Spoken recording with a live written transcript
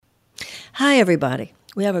Hi, everybody.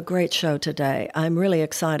 We have a great show today. I'm really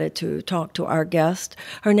excited to talk to our guest.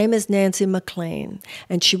 Her name is Nancy MacLean,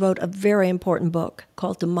 and she wrote a very important book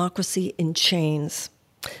called Democracy in Chains: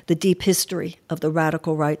 The Deep History of the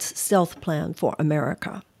Radical Right's Stealth Plan for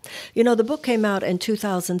America. You know, the book came out in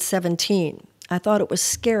 2017. I thought it was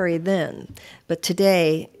scary then, but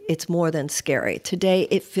today it's more than scary. Today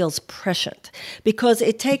it feels prescient because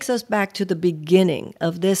it takes us back to the beginning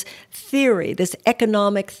of this theory, this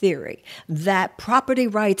economic theory, that property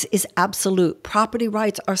rights is absolute. Property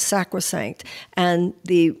rights are sacrosanct. And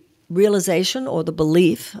the realization or the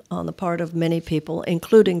belief on the part of many people,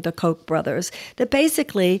 including the Koch brothers, that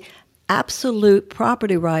basically absolute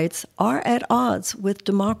property rights are at odds with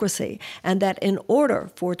democracy, and that in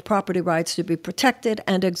order for property rights to be protected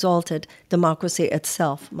and exalted, democracy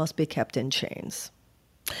itself must be kept in chains.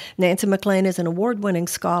 Nancy MacLean is an award-winning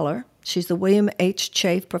scholar. She's the William H.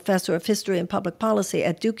 Chafe Professor of History and Public Policy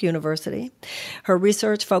at Duke University. Her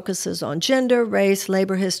research focuses on gender, race,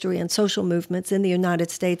 labor history, and social movements in the United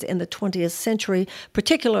States in the 20th century,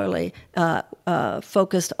 particularly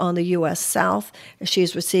focused on the U.S. South.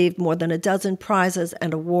 She's received more than a dozen prizes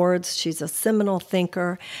and awards. She's a seminal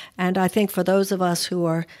thinker. And I think for those of us who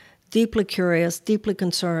are deeply curious, deeply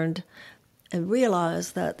concerned, and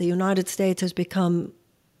realize that the United States has become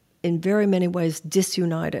in very many ways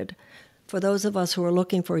disunited. For those of us who are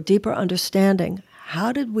looking for a deeper understanding,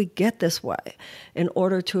 how did we get this way in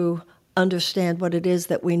order to understand what it is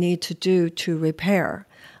that we need to do to repair?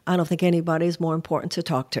 I don't think anybody is more important to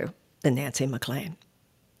talk to than Nancy MacLean.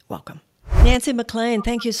 Welcome. Nancy MacLean,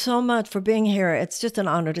 thank you so much for being here. It's just an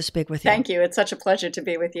honor to speak with you. Thank you. It's such a pleasure to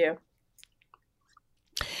be with you.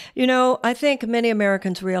 You know, I think many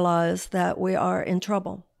Americans realize that we are in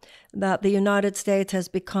trouble, that the United States has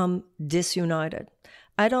become disunited.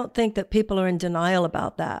 I don't think that people are in denial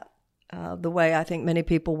about that, the way I think many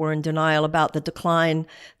people were in denial about the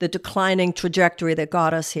declining trajectory that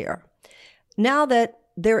got us here. Now that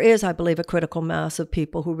there is, I believe, a critical mass of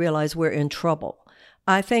people who realize we're in trouble,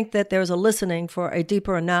 I think that there's a listening for a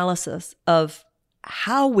deeper analysis of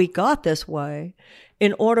how we got this way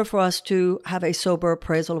in order for us to have a sober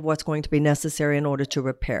appraisal of what's going to be necessary in order to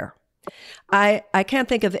repair. I can't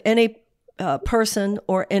think of any person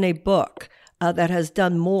or any book that has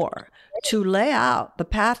done more to lay out the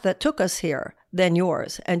path that took us here than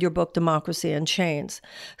yours and your book, Democracy in Chains.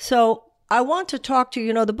 So I want to talk to you.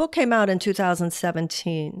 You know, the book came out in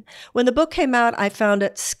 2017. When the book came out, I found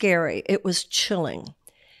it scary. It was chilling.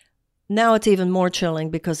 Now it's even more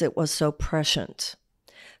chilling because it was so prescient.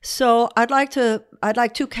 So I'd like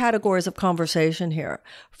two categories of conversation here.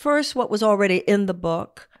 First, what was already in the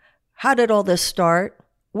book. How did all this start?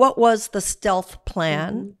 What was the stealth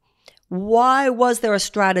plan? Mm-hmm. Why was there a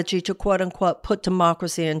strategy to, quote unquote, put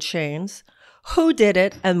democracy in chains? Who did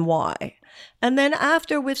it and why? And then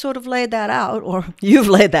after we've sort of laid that out, or you've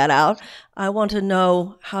laid that out, I want to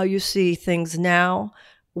know how you see things now,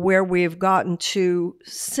 where we've gotten to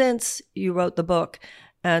since you wrote the book,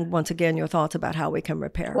 and once again, your thoughts about how we can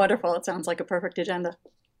repair. Wonderful. It sounds like a perfect agenda.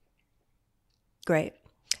 Great.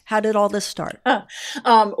 How did all this start?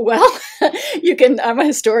 Well, I'm a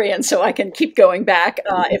historian, so I can keep going back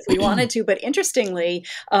if we wanted to. But interestingly,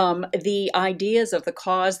 the ideas of the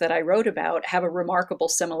cause that I wrote about have a remarkable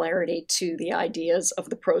similarity to the ideas of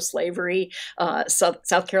the pro-slavery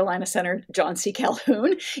South Carolina Senator John C.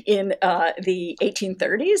 Calhoun in the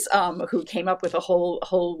 1830s, who came up with a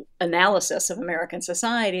whole analysis of American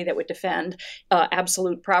society that would defend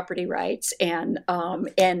absolute property rights and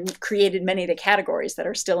created many of the categories that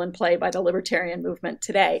are still in play by the libertarian movement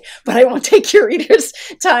today. But I won't take your readers'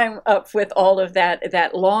 time up with all of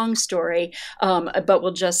that long story, but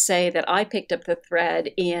will just say that I picked up the thread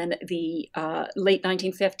in the late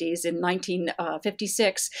 1950s, in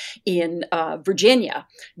 1956, in Virginia,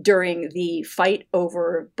 during the fight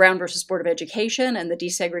over Brown versus Board of Education and the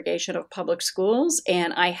desegregation of public schools.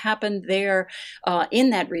 And I happened there in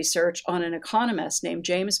that research on an economist named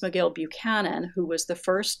James McGill Buchanan, who was the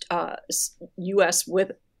first U.S.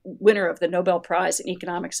 winner of the Nobel Prize in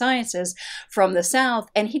Economic Sciences from the South.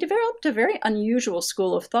 And he developed a very unusual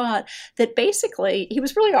school of thought that basically, he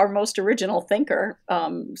was really our most original thinker,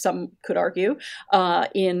 some could argue,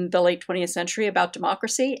 in the late 20th century about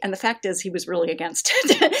democracy. And the fact is, he was really against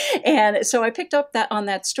it. And so I picked up on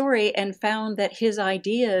that story and found that his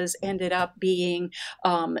ideas ended up being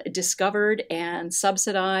discovered and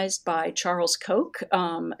subsidized by Charles Koch,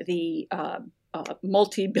 the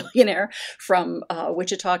multi-billionaire from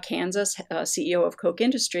Wichita, Kansas, CEO of Koch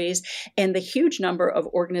Industries, and the huge number of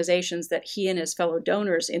organizations that he and his fellow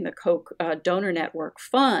donors in the Koch donor network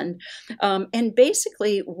fund. And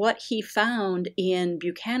basically what he found in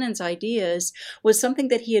Buchanan's ideas was something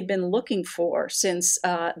that he had been looking for since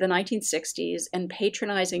the 1960s and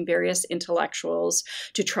patronizing various intellectuals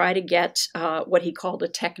to try to get what he called a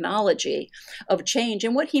technology of change.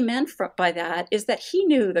 And what he meant by that is that he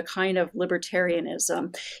knew the kind of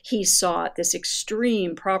libertarianism he sought, this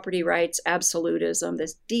extreme property rights absolutism,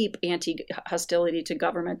 this deep anti-hostility to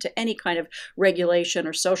government, to any kind of regulation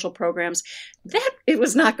or social programs, that it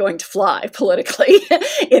was not going to fly politically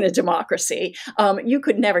in a democracy. You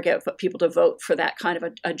could never get people to vote for that kind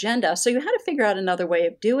of agenda. So you had to figure out another way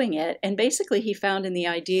of doing it. And basically he found in the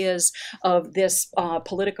ideas of this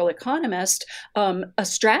political economist a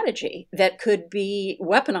strategy that could be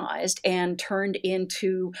weaponized and turned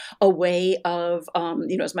into a way of,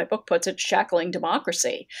 as my book puts it, shackling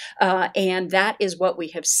democracy. And that is what we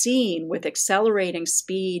have seen with accelerating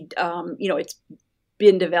speed. It's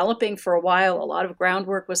been developing for a while. A lot of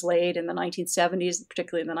groundwork was laid in the 1970s,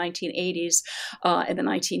 particularly in the 1980s and the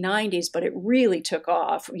 1990s, but it really took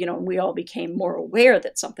off. We all became more aware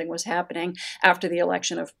that something was happening after the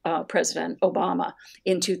election of President Obama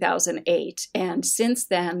in 2008. And since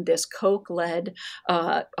then, this Koch-led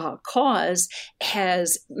cause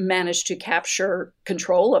has managed to capture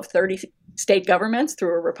control of 30 state governments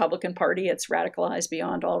through a Republican Party. It's radicalized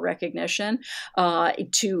beyond all recognition,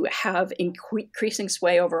 to have increasing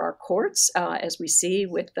sway over our courts, as we see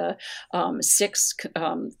with the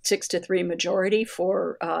 6-3 majority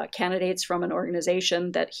for candidates from an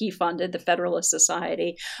organization that he funded, the Federalist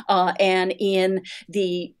Society, and in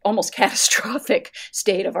the almost catastrophic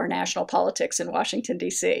state of our national politics in Washington,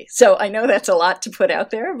 D.C. So I know that's a lot to put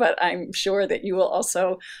out there, but I'm sure that you will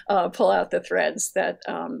also pull out the threads that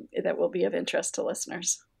will be of interest to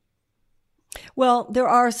listeners. Well, there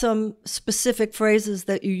are some specific phrases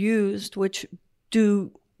that you used which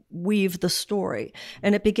do weave the story.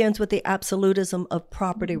 And it begins with the absolutism of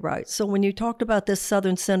property rights. So when you talked about this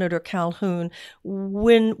Southern Senator Calhoun,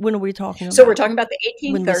 when are we talking about? So we're talking about the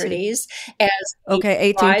 1830s as the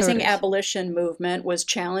 1830s. Rising abolition movement was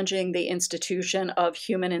challenging the institution of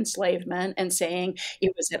human enslavement and saying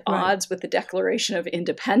it was at odds with the Declaration of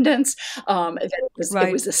Independence, that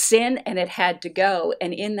it was a sin and it had to go.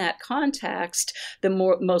 And in that context, the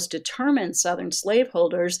most determined Southern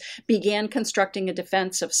slaveholders began constructing a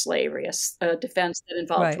defense of slavery, a defense that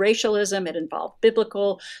involved racialism, it involved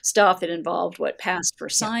biblical stuff, it involved what passed for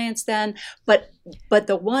science then. But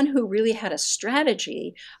the one who really had a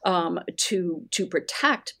strategy to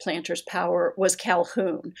protect planters' power was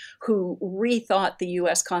Calhoun, who rethought the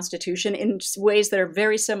U.S. Constitution in ways that are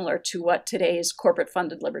very similar to what today's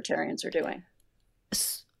corporate-funded libertarians are doing.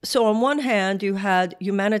 So on one hand, you had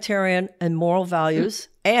humanitarian and moral values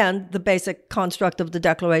and the basic construct of the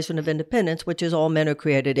Declaration of Independence, which is all men are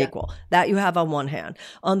created equal. That you have on one hand.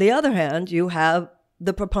 On the other hand, you have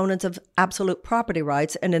the proponents of absolute property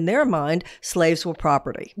rights, and in their mind, slaves were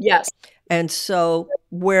property. Yes. And so,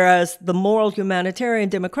 whereas the moral humanitarian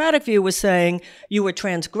democratic view was saying you were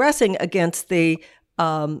transgressing against the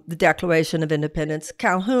Declaration of Independence,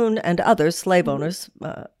 Calhoun and others, slave owners,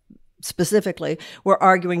 specifically, were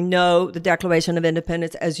arguing, no, the Declaration of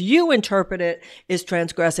Independence, as you interpret it, is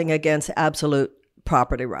transgressing against absolute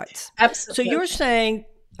property rights. Absolutely. So you're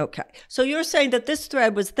saying, that this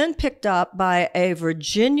thread was then picked up by a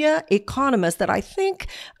Virginia economist that I think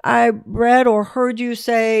I read or heard you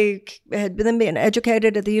say had been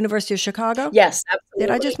educated at the University of Chicago? Yes, absolutely. Did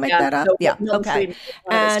I just make that up? Okay.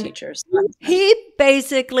 And teachers. He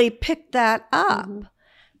basically picked that up,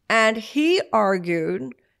 and he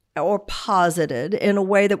argued or posited in a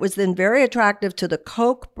way that was then very attractive to the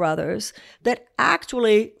Koch brothers that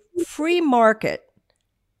actually free market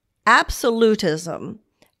absolutism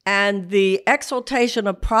and the exaltation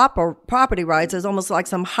of property rights as almost like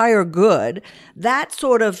some higher good, that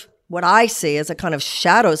sort of what I see as a kind of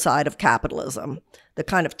shadow side of capitalism, the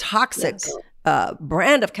kind of toxic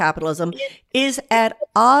brand of capitalism, is at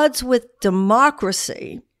odds with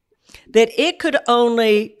democracy, that it could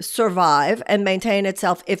only survive and maintain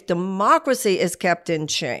itself if democracy is kept in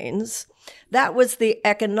chains, That was the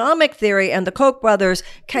economic theory. And the Koch brothers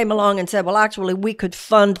came along and said, well, actually, we could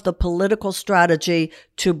fund the political strategy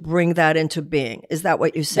to bring that into being. Is that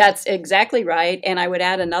what you said? That's exactly right. And I would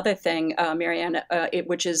add another thing, Marianne,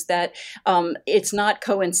 which is that it's not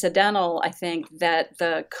coincidental, I think, that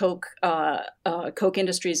the Koch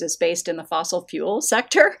Industries is based in the fossil fuel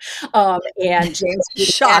sector. And James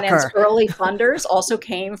Buchanan's early funders also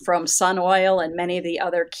came from Sun Oil and many of the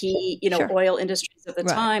other key, oil industries of the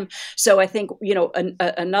time. So I think,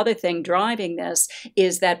 another thing driving this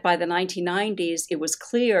is that by the 1990s, it was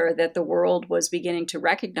clear that the world was beginning to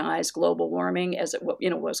recognize global warming as it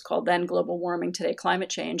was called then global warming, today climate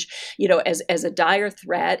change, as a dire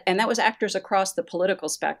threat. And that was actors across the political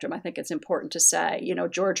spectrum. I think it's important to say,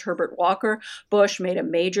 George Herbert Walker Bush made a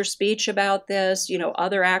major speech about this.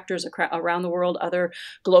 Other actors around the world, other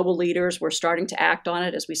global leaders were starting to act on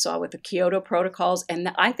it, as we saw with the Kyoto protocols.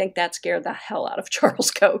 And I think that scared the hell out of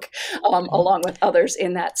Charles Koch, along with others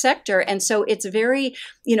in that sector. And so it's very,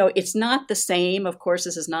 it's not the same. Of course,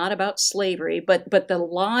 this is not about slavery, but the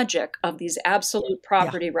logic of these absolute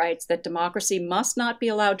property rights that democracy must not be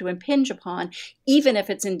allowed to impinge upon, even if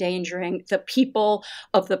it's endangering the people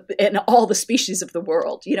and all the species of the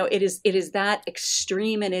world. It is that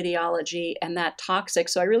extreme in ideology and that toxic.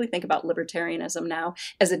 So I really think about libertarianism now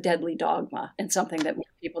as a deadly dogma and something that more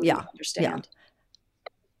people need to understand.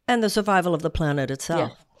 And the survival of the planet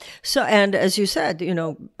itself. So, and as you said,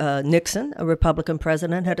 Nixon, a Republican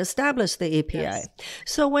president, had established the EPA. Yes.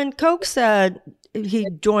 So when Koch said he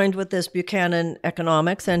joined with this Buchanan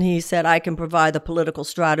economics and he said, I can provide the political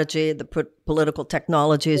strategy, the political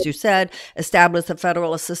technology, as you said, establish the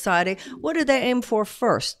Federalist Society. What did they aim for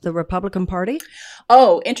first? The Republican Party?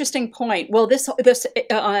 Oh, interesting point. Well, this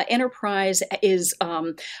enterprise is,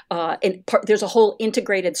 there's a whole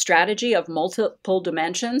integrated strategy of multiple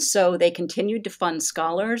dimensions. So they continued to fund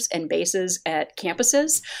scholars and bases at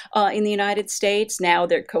campuses in the United States. Now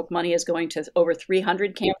their Koch money is going to over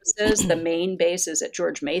 300 campuses. The main base is at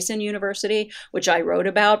George Mason University, which I wrote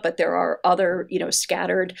about, but there are other,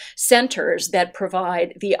 scattered centers that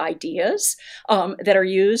provide the ideas that are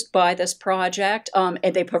used by this project, and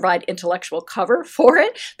they provide intellectual cover for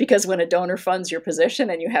it, because when a donor funds your position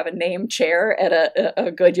and you have a named chair at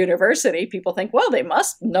a good university, people think, well, they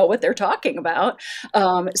must know what they're talking about.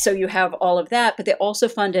 So you have all of that, but they also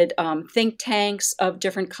funded think tanks of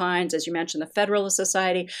different kinds, as you mentioned, the Federalist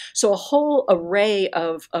Society. So a whole array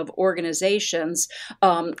of organizations.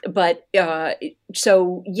 So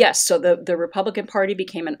the Republican Party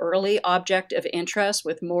became an early object of interest,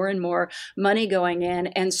 with more and more money going in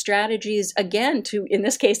and strategies, again, to, in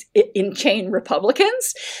this case, in-chain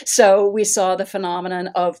Republicans. So we saw the phenomenon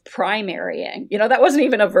of primarying. That wasn't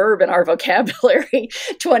even a verb in our vocabulary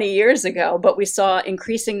 20 years ago, but we saw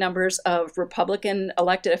increasing numbers of Republican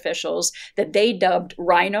elected officials that they dubbed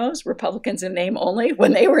rhinos, Republicans in name only,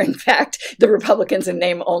 when they were in fact the Republicans in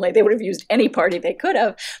name only. They would have used any party they could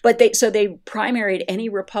have, but they primaried any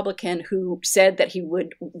Republican who said that he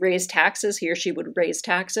would raise taxes, he or she would raise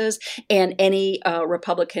taxes, and any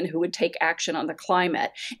Republican who would take action on the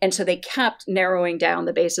climate. And so they kept narrowing down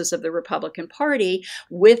the basis of the Republican Party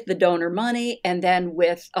with the donor money, and then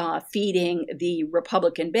with feeding the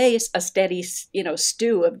Republican base a steady,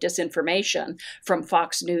 stew of disinformation from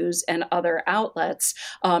Fox News and other outlets.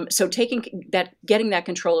 So getting that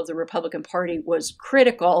control of the Republican Party was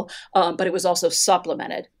critical, but it was also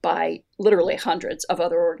supplemented by literally hundreds of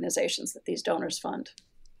other organizations that these donors fund.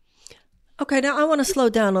 Okay, now I want to slow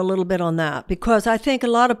down a little bit on that, because I think a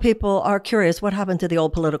lot of people are curious what happened to the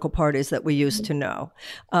old political parties that we used to know.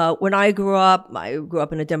 When I grew up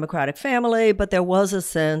in a Democratic family, but there was a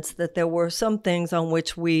sense that there were some things on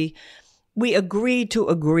which we agreed to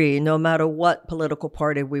agree no matter what political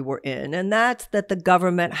party we were in. And that's that the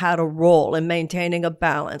government had a role in maintaining a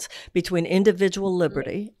balance between individual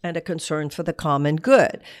liberty and a concern for the common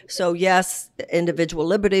good. So yes, individual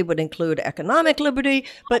liberty would include economic liberty,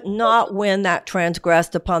 but not when that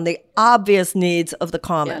transgressed upon the obvious needs of the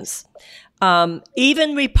commons. Yes.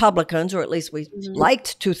 Even Republicans, or at least we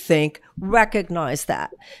liked to think, recognize that.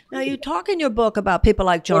 Now, you talk in your book about people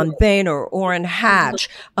like John Boehner, Orrin Hatch,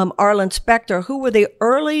 Arlen Specter, who were the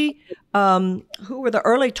early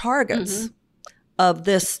targets of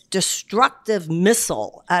this destructive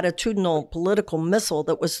missile, attitudinal political missile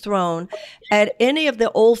that was thrown at any of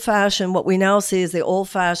the old-fashioned, what we now see as the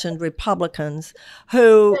old-fashioned Republicans,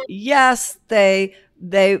 who, yes, they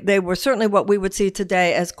were certainly what we would see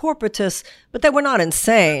today as corporatists, but they were not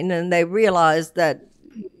insane. And they realized that,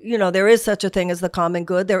 there is such a thing as the common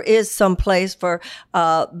good. There is some place for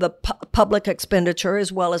public expenditure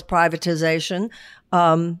as well as privatization.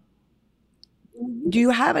 Do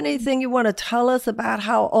you have anything you want to tell us about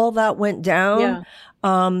how all that went down? Yeah.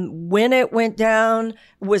 When it went down,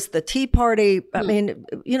 was the Tea Party? I mean,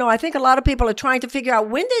 I think a lot of people are trying to figure out,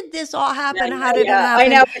 when did this all happen? How did it happen?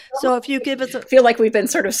 I know. So if you give us feel like we've been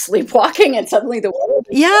sort of sleepwalking and suddenly the world.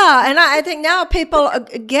 Yeah. And I think now people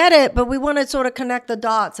get it, but we want to sort of connect the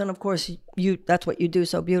dots. And of course, that's what you do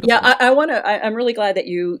so beautifully. Yeah, I'm really glad that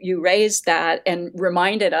you raised that and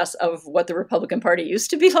reminded us of what the Republican Party used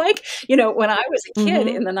to be like. When I was a kid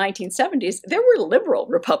in the 1970s, there were liberal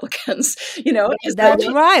Republicans, That's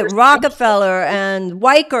right. Rockefeller and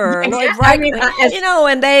Weicker, Lloyd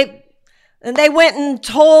Weicker, and they went and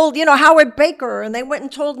told, Howard Baker, and they went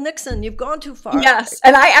and told Nixon, you've gone too far. Yes.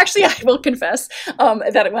 And I will confess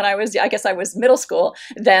that when I was middle school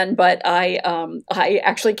then, but I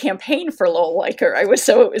actually campaigned for Lowell Weicker. I was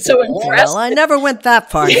so impressed. Well, I never went that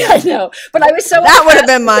far. Yeah, I know. But I was so that would have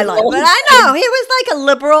been my life. But I know, he was like a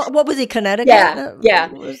liberal. What was he, Connecticut? Yeah.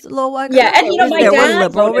 Was Lowell Weicker? Yeah, and my dad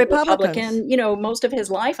liberal voted Republican, most of his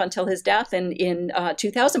life until his death in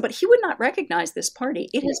 2000, but he would not recognize this party.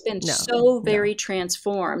 It has been very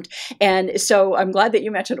transformed. And so I'm glad that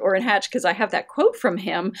you mentioned Orrin Hatch, because I have that quote from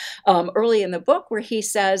him early in the book where he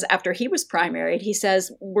says, after he was primaried, he says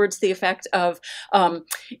words to the effect of,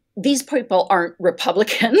 these people aren't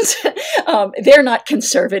Republicans. They're not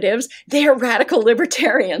conservatives. They're radical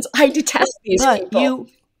libertarians. I detest these people.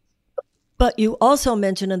 But you also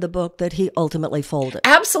mentioned in the book that he ultimately folded.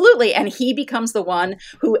 Absolutely. And he becomes the one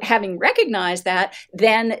who, having recognized that,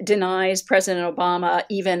 then denies President Obama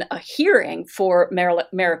even a hearing for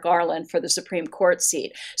Merrick Garland for the Supreme Court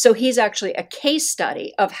seat. So he's actually a case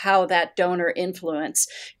study of how that donor influence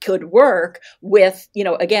could work with,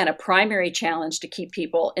 again, a primary challenge to keep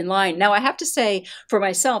people in line. Now, I have to say for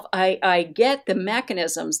myself, I get the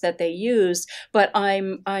mechanisms that they use, but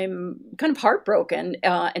I'm kind of heartbroken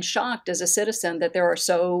and shocked as a citizen that there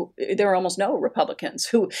are almost no Republicans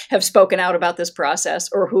who have spoken out about this process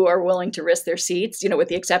or who are willing to risk their seats, with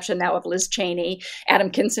the exception now of Liz Cheney. Adam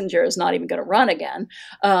Kinzinger is not even going to run again.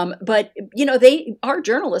 But our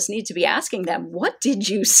journalists need to be asking them, what did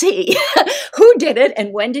you see? Who did it?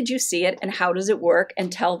 And when did you see it? And how does it work?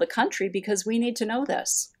 And tell the country, because we need to know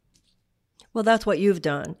this. Well, that's what you've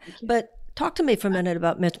done. But talk to me for a minute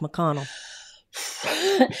about Mitch McConnell.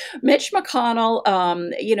 Mitch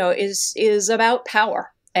McConnell, is about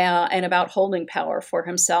power. And about holding power for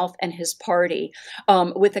himself and his party,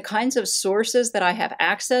 with the kinds of sources that I have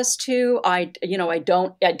access to. I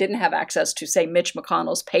didn't have access to, say, Mitch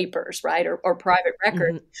McConnell's papers, right, or private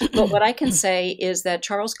records. But what I can say is that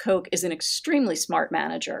Charles Koch is an extremely smart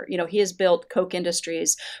manager. He has built Koch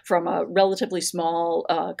Industries from a relatively small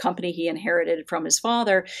company he inherited from his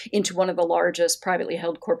father into one of the largest privately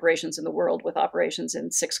held corporations in the world, with operations in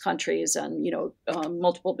 6 countries and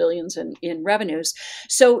multiple billions in revenues.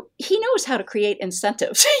 So he knows how to create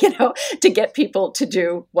incentives, to get people to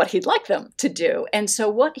do what he'd like them to do. And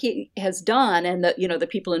so what he has done, and the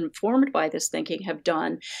people informed by this thinking have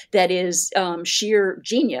done, that is sheer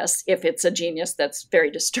genius, if it's a genius that's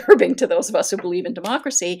very disturbing to those of us who believe in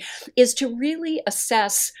democracy, is to really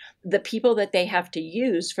assess the people that they have to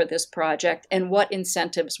use for this project and what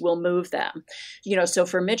incentives will move them. So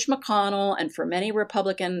for Mitch McConnell and for many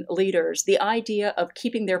Republican leaders, the idea of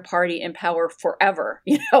keeping their party in power forever,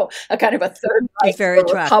 a kind of a third right for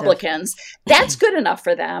Republicans, that's good enough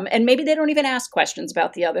for them. And maybe they don't even ask questions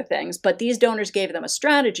about the other things, but these donors gave them a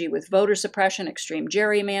strategy with voter suppression, extreme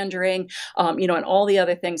gerrymandering, and all the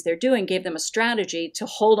other things they're doing, gave them a strategy to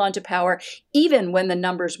hold on to power, even when the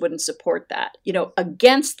numbers wouldn't support that,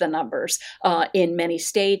 against the numbers in many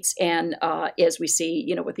states, and as we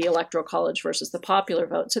see, with the Electoral College versus the popular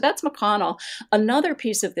vote. So that's McConnell. Another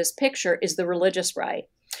piece of this picture is the religious right.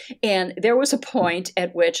 And there was a point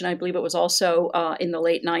at which, and I believe it was also in the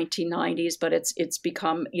late 1990s, but it's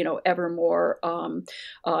become ever more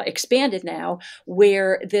expanded now,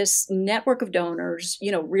 where this network of donors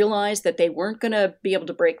realized that they weren't going to be able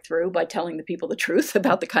to break through by telling the people the truth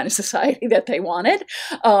about the kind of society that they wanted,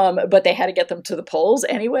 but they had to get them to the polls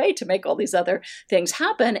anyway to make all these other things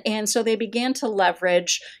happen. And so they began to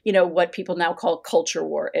leverage what people now call culture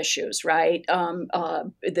war issues, right?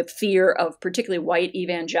 The fear of particularly white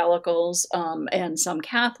evangelicals and some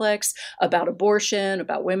Catholics about abortion,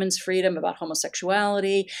 about women's freedom, about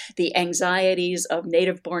homosexuality, the anxieties of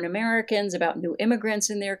native-born Americans about new immigrants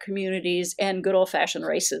in their communities, and good old-fashioned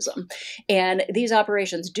racism. And these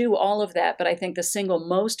operations do all of that, but I think the single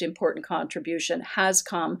most important contribution has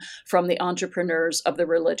come from the entrepreneurs of the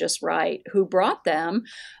religious right, who brought them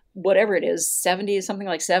whatever it is, 70, something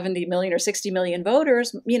like 70 million or 60 million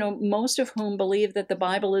voters, most of whom believe that the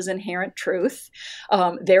Bible is inherent truth,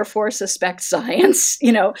 therefore suspect science,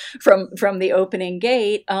 from the opening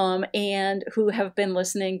gate, and who have been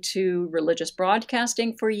listening to religious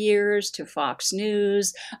broadcasting for years, to Fox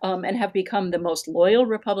News, and have become the most loyal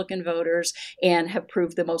Republican voters and have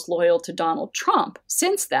proved the most loyal to Donald Trump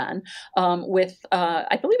since then, with,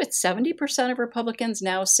 I believe it's 70% of Republicans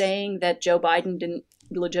now saying that Joe Biden didn't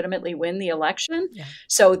legitimately win the election. Yeah.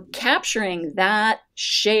 So capturing that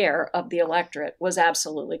share of the electorate was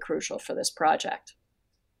absolutely crucial for this project.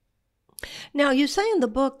 Now, you say in the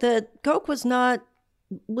book that Koch was not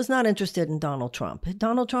interested in Donald Trump.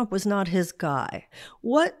 Donald Trump was not his guy.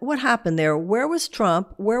 What happened there? Where was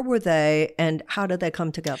Trump? Where were they? And how did they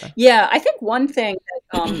come together? Yeah, I think one thing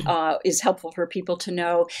that is helpful for people to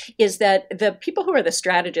know is that the people who are the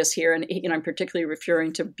strategists here, and I'm particularly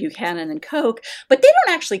referring to Buchanan and Koch, but they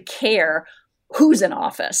don't actually care who's in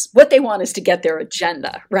office. What they want is to get their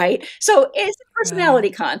agenda, right? So it's a personality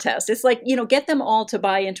contest. It's like, get them all to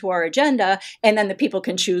buy into our agenda, and then the people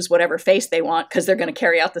can choose whatever face they want because they're going to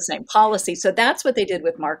carry out the same policy. So that's what they did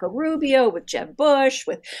with Marco Rubio, with Jeb Bush,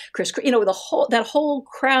 with Chris, that whole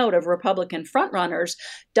crowd of Republican frontrunners.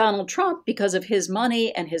 Donald Trump, because of his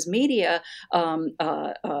money and his media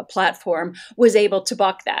platform, was able to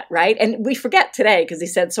buck that, right? And we forget today because he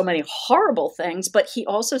said so many horrible things, but he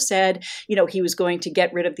also said, he was going to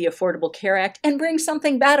get rid of the Affordable Care Act and bring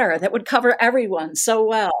something better that would cover everyone so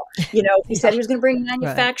well. He said he was going to bring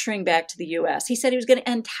manufacturing back to the U.S. He said he was going to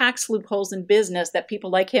end tax loopholes in business that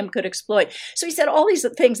people like him could exploit. So he said all these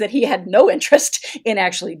things that he had no interest in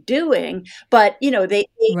actually doing, but they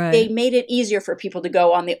made it easier for people to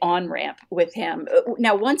go on the on-ramp with him.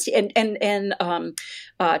 Now, once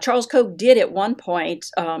Charles Koch did at one point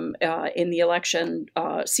in the election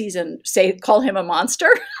season call him a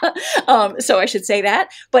monster. So I should say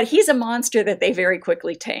that, but he's a monster that they very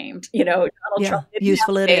quickly tamed. Donald Trump didn't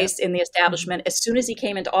have space in the establishment. As soon as he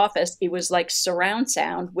came into office, it was like surround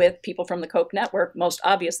sound with people from the Koch network, most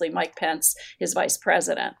obviously Mike Pence, his vice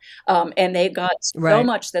president. And they got so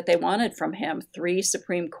much that they wanted from him. 3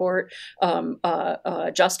 Supreme Court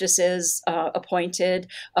justices appointed,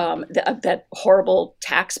 that horrible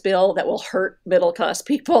tax bill that will hurt middle-class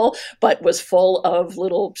people, but was full of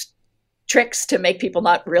little tricks to make people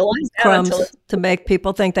not realize crumbs to make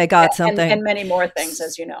people think they got something, and many more things,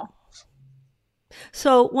 as you know.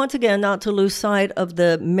 So once again, not to lose sight of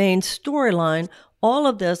the main storyline, all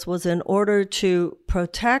of this was in order to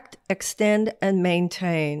protect, extend, and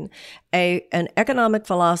maintain an economic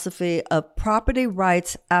philosophy of property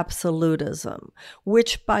rights absolutism,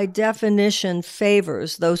 which by definition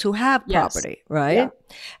favors those who have property, right? Yeah.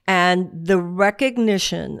 And the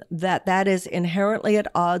recognition that that is inherently at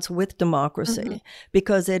odds with democracy,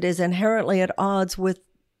 because it is inherently at odds with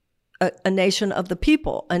a nation of the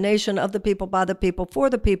people. A nation of the people, by the people, for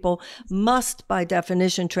the people, must by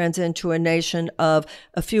definition transcend to a nation of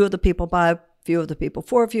a few of the people, by a few of the people,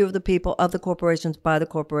 for a few of the people, of the corporations, by the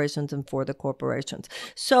corporations, and for the corporations.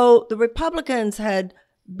 So the Republicans had,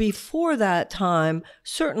 before that time,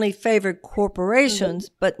 certainly favored corporations,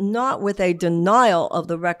 but not with a denial of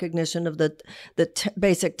the recognition of the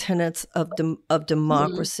basic tenets of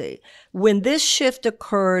democracy. When this shift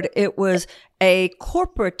occurred, it was a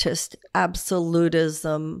corporatist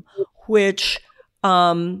absolutism, which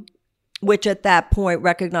at that point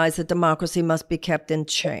recognized that democracy must be kept in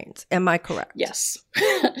chains. Am I correct? Yes.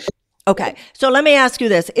 Okay. So let me ask you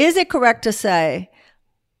this. Is it correct to say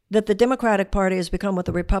that the Democratic Party has become what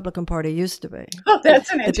the Republican Party used to be? Oh,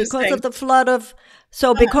 that's an interesting. Because of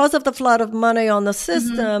the flood of money on the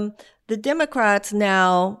system, the Democrats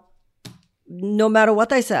now, no matter what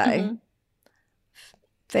they say,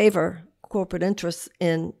 favor corporate interests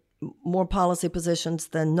in more policy positions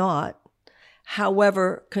than not.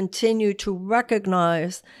 However, continue to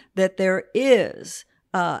recognize that there is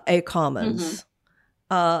a commons.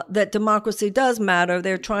 That democracy does matter.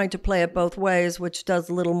 They're trying to play it both ways, which does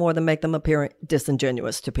little more than make them appear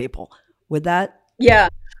disingenuous to people. With that? Yeah.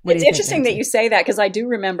 It's interesting that you say that, because I do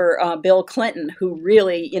remember Bill Clinton, who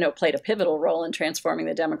really, played a pivotal role in transforming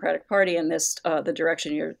the Democratic Party in this, the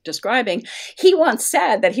direction you're describing. He once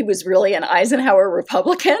said that he was really an Eisenhower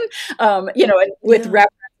Republican, with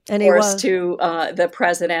reference, of course, to the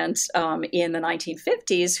president in the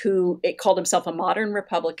 1950s, who called himself a modern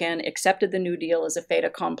Republican, accepted the New Deal as a fait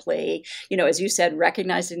accompli, as you said,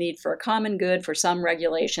 recognized the need for a common good, for some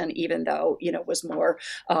regulation, even though, was more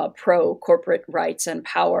pro-corporate rights and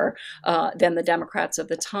power than the Democrats of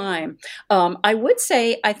the time. I would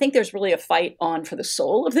say, I think there's really a fight on for the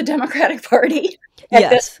soul of the Democratic Party. at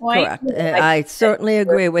this Yes, point. correct. Like, I certainly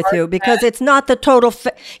agree with you because it's not the total.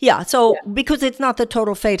 Because it's not the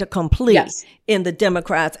total fait accompli yes. in the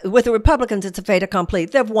Democrats. With the Republicans, it's a fait accompli.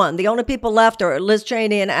 They've won. The only people left are Liz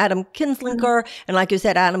Cheney and Adam Kinzinger. And like you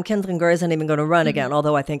said, Adam Kinzinger isn't even going to run again.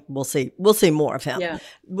 Although I think we'll see more of him. Yeah.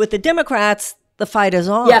 With the Democrats, the fight is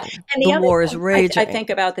on. Yeah, and the war is raging. I think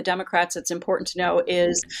about the Democrats, it's important to know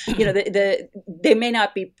is, they may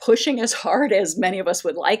not be pushing as hard as many of us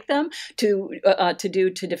would like them to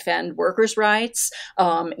defend workers' rights,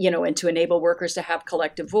 and to enable workers to have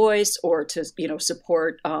collective voice, or to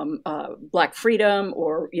support Black freedom,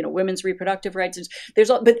 or women's reproductive rights.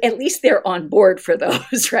 But at least they're on board for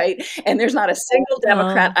those, right? And there's not a single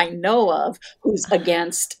Democrat I know of who's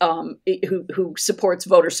against who supports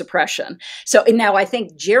voter suppression. So now I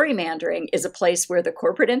think gerrymandering is a place where the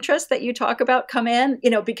corporate interests that you talk about come in,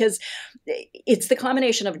 because it's the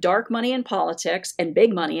combination of dark money in politics and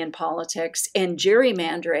big money in politics and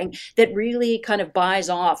gerrymandering that really kind of buys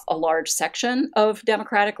off a large section of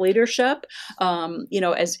Democratic leadership,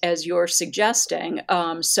 as you're suggesting.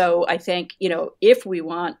 So I think, if we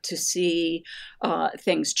want to see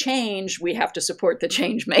things change, we have to support the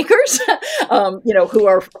change makers, who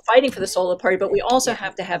are fighting for the soul of the party. But we also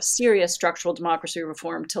have to have serious structural democracy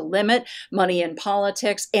reform to limit money in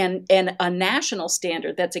politics and a national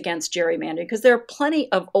standard that's against gerrymandering, because there are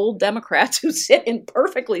plenty of old Democrats who sit in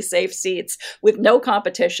perfectly safe seats with no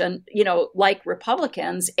competition, like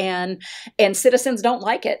Republicans, and citizens don't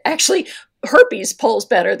like it. Actually, herpes polls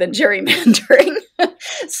better than gerrymandering.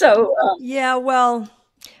 So yeah, well,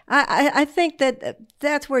 I think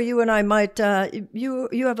that's where you and I might,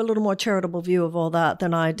 you have a little more charitable view of all that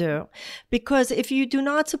than I do. Because if you do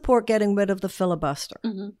not support getting rid of the filibuster,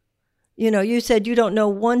 you said you don't know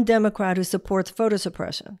one Democrat who supports voter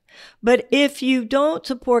suppression. But if you don't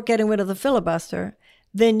support getting rid of the filibuster,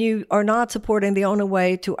 then you are not supporting the only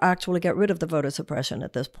way to actually get rid of the voter suppression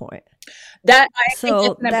at this point. That I think is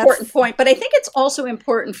an important point, but I think it's also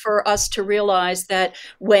important for us to realize that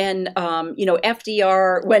when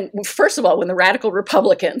FDR, first of all, when the radical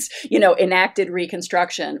Republicans, enacted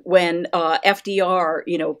Reconstruction, when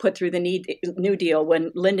FDR, put through the New Deal,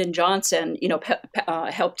 when Lyndon Johnson,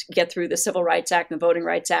 helped get through the Civil Rights Act, the Voting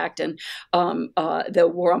Rights Act, and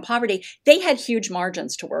the War on Poverty, they had huge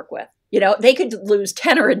margins to work with. They could lose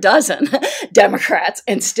 10 or a dozen Democrats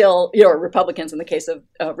and still, or Republicans in the case of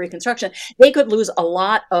Reconstruction, they could lose a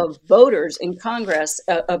lot of voters in Congress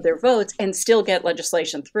of their votes and still get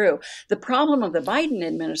legislation through. The problem of the Biden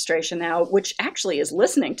administration now, which actually is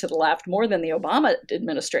listening to the left more than the Obama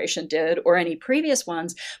administration did or any previous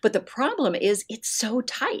ones, but the problem is it's so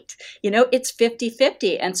tight. It's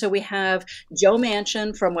 50-50. And so we have Joe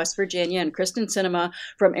Manchin from West Virginia and Kristen Sinema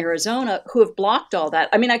from Arizona who have blocked all that.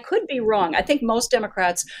 I mean, I could be wrong. I think most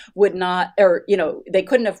Democrats would not, or they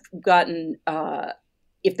couldn't have gotten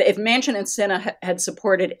if Manchin and Sinema had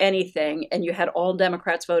supported anything, and you had all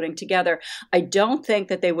Democrats voting together. I don't think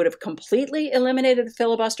that they would have completely eliminated the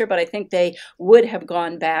filibuster, but I think they would have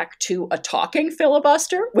gone back to a talking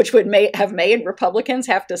filibuster, which would have made Republicans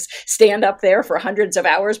have to stand up there for hundreds of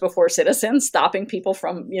hours before citizens, stopping people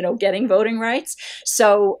from getting voting rights.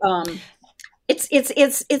 So.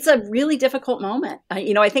 It's a really difficult moment.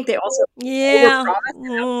 I think they also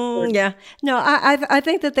overpromised. Yeah. No, I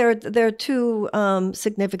think that there are two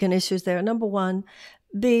significant issues there. Number one,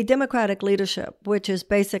 the Democratic leadership, which is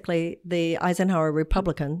basically the Eisenhower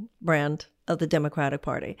Republican brand of the Democratic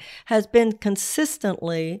Party, has been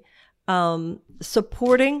consistently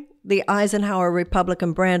supporting the Eisenhower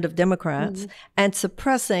Republican brand of Democrats and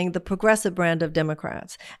suppressing the progressive brand of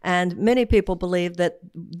Democrats. And many people believe that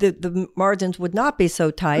the margins would not be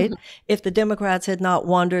so tight if the Democrats had not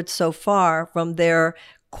wandered so far from their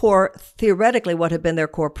core, theoretically what had been their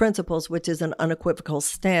core principles, which is an unequivocal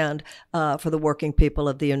stand for the working people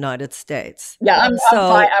of the United States. Yeah, I'm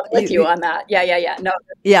with you on that. Yeah. No.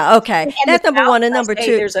 Yeah, okay. And that's number one. And number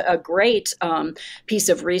two. There's a great piece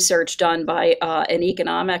of research done by an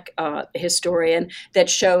economic historian that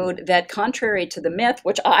showed that contrary to the myth,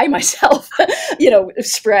 which I myself,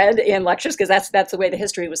 spread in lectures, because that's the way the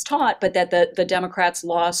history was taught, but that the Democrats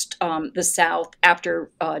lost the South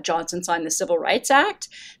after Johnson signed the Civil Rights Act.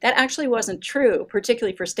 That actually wasn't true,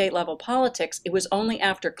 particularly for state level politics. It was only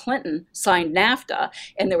after Clinton signed NAFTA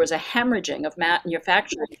and there was a hemorrhaging of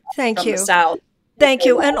manufacturing from the South. Thank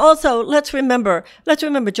you. And also, let's remember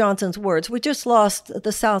Johnson's words. We just lost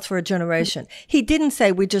the South for a generation. He didn't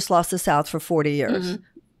say we just lost the South for 40 years.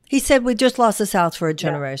 He said we just lost the South for a Yeah.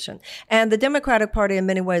 generation. And the Democratic Party in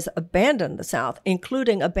many ways abandoned the South,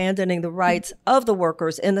 including abandoning the rights of the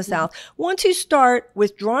workers in the South. Once you start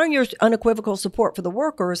withdrawing your unequivocal support for the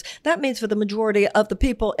workers, that means for the majority of the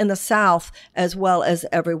people in the South as well as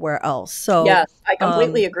everywhere else. So Yes, I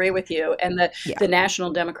completely agree with you. And yeah. the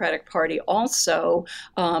National Democratic Party also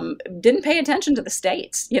didn't pay attention to the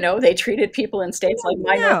states. You know, they treated people in states like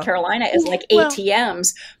my North No. Carolina as like Well,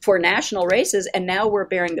 ATMs for national races. And now we're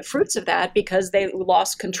bearing the fruits of that because they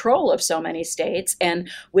lost control of so many states. And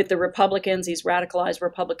with the Republicans, these radicalized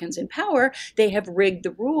Republicans in power, they have rigged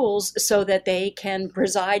the rules so that they can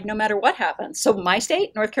preside no matter what happens. So my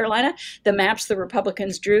state, North Carolina, the maps the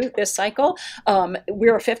Republicans drew this cycle,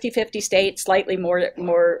 we're a 50-50 state, slightly more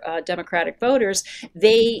Democratic voters.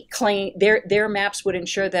 They claim their maps would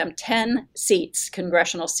ensure them 10 seats,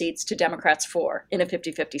 congressional seats, to Democrats 4 in a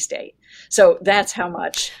 50-50 state. So that's how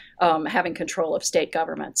much having control of state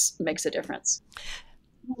governments makes a difference.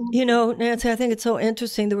 You know, Nancy, I think it's so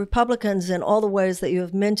interesting. The Republicans, in all the ways that you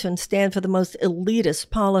have mentioned, stand for the most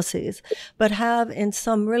elitist policies, but have, in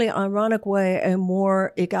some really ironic way, a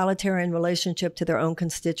more egalitarian relationship to their own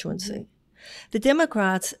constituency. The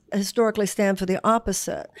Democrats historically stand for the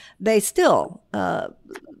opposite. They still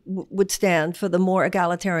would stand for the more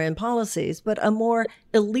egalitarian policies, but a more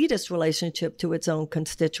elitist relationship to its own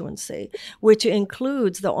constituency, which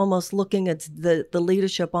includes the almost looking at the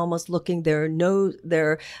leadership, almost looking down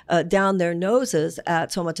their noses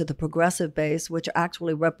at so much of the progressive base, which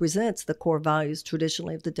actually represents the core values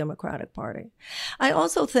traditionally of the Democratic Party. I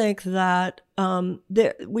also think that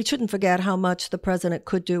we shouldn't forget how much the president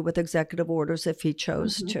could do with executive orders if he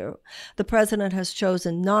chose to. The president has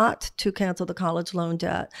chosen not to cancel the college loan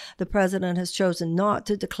debt. The president has chosen not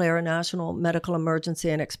to declare a national medical emergency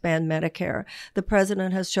and expand Medicare. The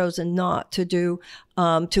president has chosen not to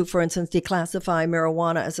for instance, declassify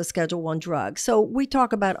marijuana as a Schedule I drug. So we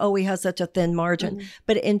talk about, he has such a thin margin.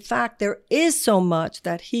 But in fact, there is so much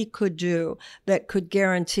that he could do that could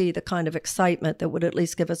guarantee the kind of excitement that would at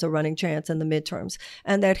least give us a running chance in the midterms.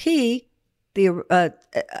 And that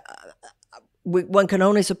one can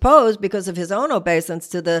only suppose, because of his own obeisance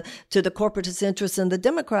to the corporatist interests in the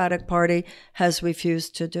Democratic Party, has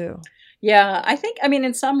refused to do. Yeah,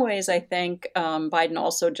 in some ways, I think Biden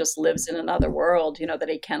also just lives in another world, that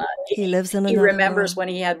he cannot. He lives in another He remembers world.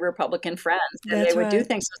 when he had Republican friends and That's they would do right.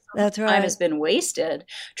 things. So That's time right. has been wasted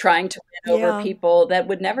trying to win over Yeah. people that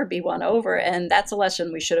would never be won over. And that's a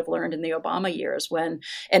lesson we should have learned in the Obama years and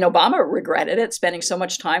Obama regretted it, spending so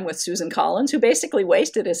much time with Susan Collins, who basically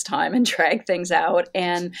wasted his time and dragged things out.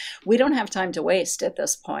 And we don't have time to waste at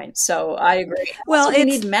this point. So I agree. Well, also, we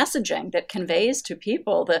need messaging that conveys to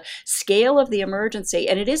people the scale of the emergency.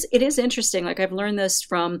 And it is interesting. Like, I've learned this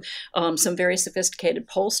from some very sophisticated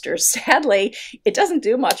pollsters. Sadly, it doesn't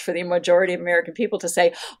do much for the majority of American people to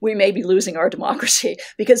say we may be losing our democracy,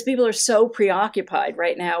 because people are so preoccupied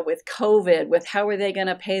right now with COVID, with how are they going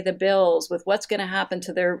to pay the bills, with what's going to happen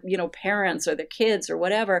to their parents or their kids or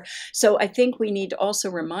whatever. So I think we need to also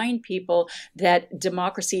remind people that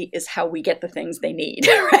democracy is how we get the things they need,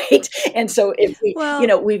 right? And so if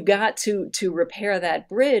we've got to repair that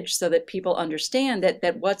bridge so that people understand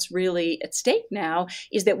that what's really at stake now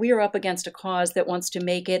is that we are up against a cause that wants to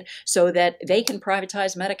make it so that they can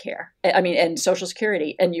privatize Medicare, and Social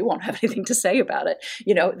Security, and you won't have anything to say about it.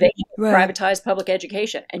 They can privatize public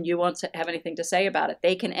education, and you won't have anything to say about it.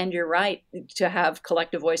 They can end your right to have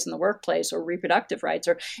collective voice in the workplace or reproductive rights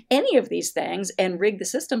or any of these things, and rig the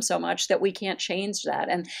system so much that we can't change that.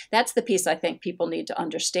 And that's the piece I think people need to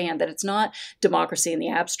understand, that it's not democracy in the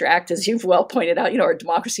abstract, as you've well pointed out. Our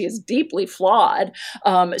democracy is deeply flawed.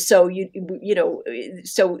 So we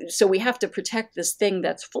have to protect this thing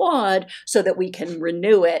that's flawed so that we can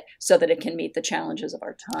renew it so that it can meet the challenges of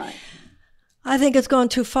our time. I think it's gone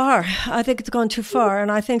too far.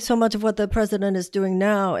 And I think so much of what the president is doing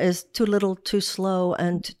now is too little, too slow,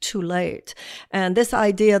 and too late. And this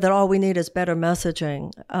idea that all we need is better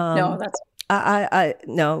messaging.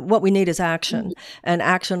 No, what we need is action, and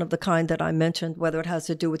action of the kind that I mentioned, whether it has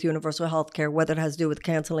to do with universal health care, whether it has to do with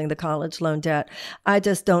canceling the college loan debt. I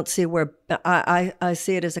just don't see where I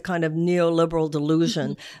see it as a kind of neoliberal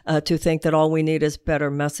delusion to think that all we need is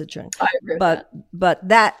better messaging. I agree with but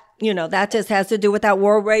that just has to do with that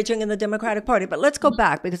war raging in the Democratic Party. But let's go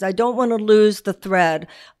back, because I don't want to lose the thread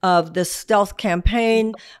of this stealth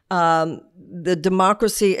campaign, the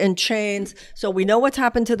democracy in chains. So we know what's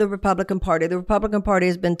happened to the Republican Party. The Republican Party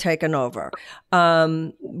has been taken over.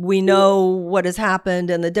 We know what has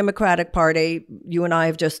happened in the Democratic Party. You and I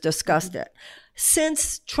have just discussed it.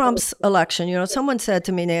 Since Trump's election, someone said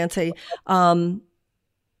to me, Nancy,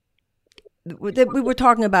 we were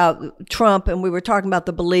talking about Trump, and we were talking about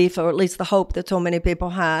the belief, or at least the hope that so many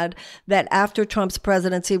people had, that after Trump's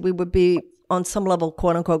presidency, we would be on some level,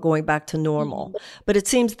 quote unquote, going back to normal. But it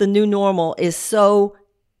seems the new normal is so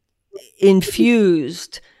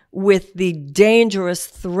infused with the dangerous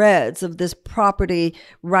threads of this property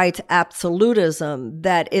rights absolutism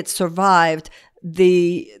that it survived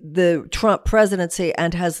the Trump presidency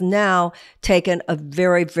and has now taken a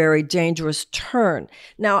very, very dangerous turn.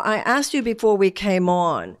 Now, I asked you before we came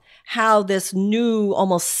on how this new,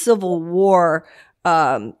 almost civil war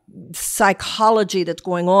psychology that's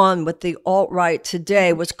going on with the alt-right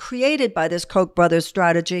today was created by this Koch brothers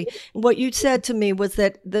strategy. And what you said to me was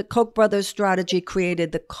that the Koch brothers strategy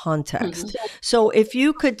created the context. So if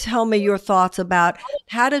you could tell me your thoughts about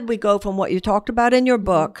how did we go from what you talked about in your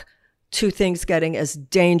book to things getting as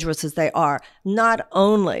dangerous as they are, not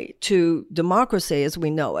only to democracy as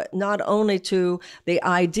we know it, not only to the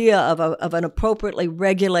idea of an appropriately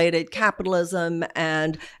regulated capitalism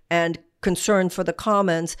and concern for the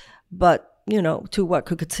commons, but, to what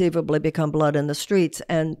could conceivably become blood in the streets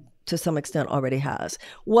and to some extent already has.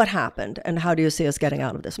 What happened, and how do you see us getting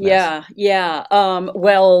out of this mess? Yeah.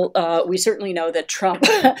 We certainly know that Trump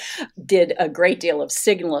did a great deal of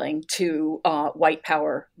signaling to white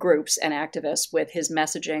power groups and activists with his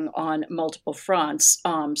messaging on multiple fronts.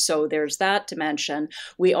 So there's that dimension.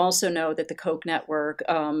 We also know that the Koch network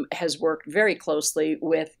has worked very closely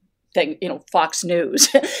with Fox News,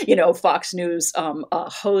 Fox News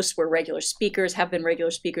hosts were regular speakers, have been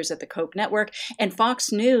regular speakers at the Koch network. And Fox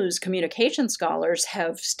News communication scholars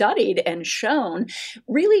have studied and shown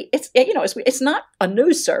really it's not a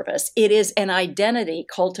news service. It is an identity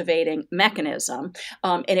cultivating mechanism.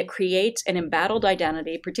 And it creates an embattled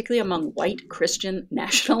identity, particularly among white Christian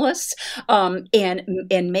nationalists,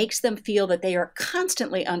 and makes them feel that they are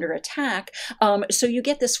constantly under attack. So you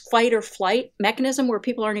get this fight or flight mechanism where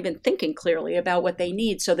people aren't even thinking clearly about what they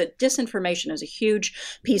need. So that disinformation is a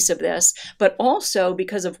huge piece of this, but also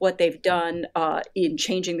because of what they've done in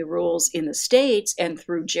changing the rules in the states and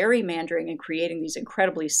through gerrymandering and creating these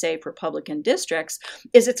incredibly safe Republican districts,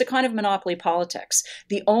 is it's a kind of monopoly politics.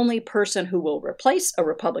 The only person who will replace a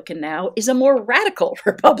Republican now is a more radical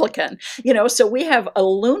Republican. So we have a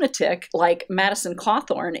lunatic like Madison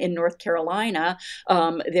Cawthorn in North Carolina.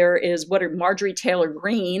 There is Marjorie Taylor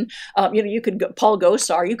Greene. You could go, Paul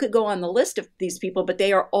Gosar. You could go on the list of these people, but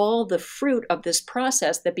they are all the fruit of this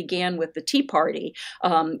process that began with the Tea Party,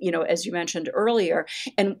 as you mentioned earlier.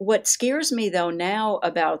 And what scares me, though, now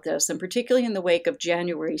about this, and particularly in the wake of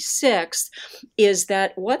January 6th, is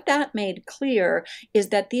that what that made clear is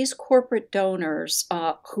that these corporate donors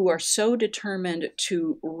who are so determined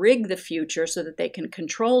to rig the future so that they can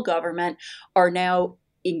control government are now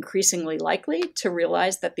increasingly likely to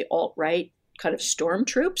realize that the alt-right kind of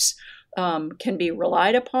stormtroops can be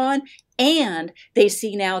relied upon. And they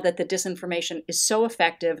see now that the disinformation is so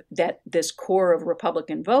effective that this core of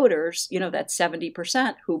Republican voters, that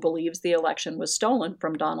 70% who believes the election was stolen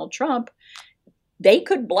from Donald Trump, they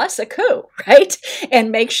could bless a coup, right?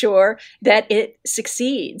 And make sure that it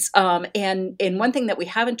succeeds. And one thing that we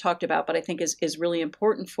haven't talked about, but I think is really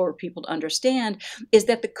important for people to understand, is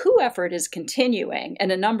that the coup effort is continuing.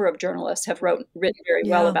 And a number of journalists have written very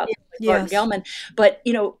well about this, like Martin Gelman. But,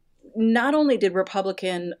 not only did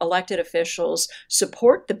Republican elected officials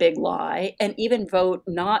support the big lie and even vote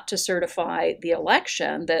not to certify the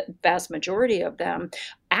election, the vast majority of them,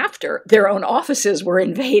 after their own offices were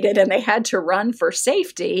invaded and they had to run for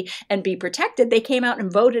safety and be protected, they came out and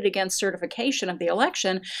voted against certification of the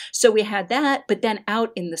election. So we had that. But then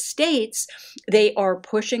out in the states, they are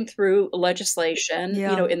pushing through legislation,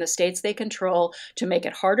 in the states they control, to make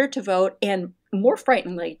it harder to vote and, more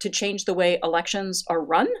frighteningly, to change the way elections are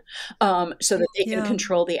run so that they can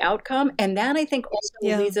control the outcome. And that, I think,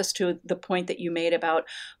 also leads us to the point that you made about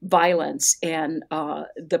violence and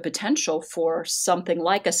the potential for something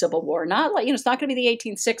like a civil war. Not like, it's not going to be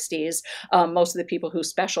the 1860s. Most of the people who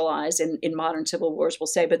specialize in modern civil wars will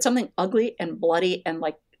say, but something ugly and bloody and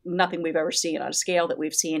like nothing we've ever seen on a scale that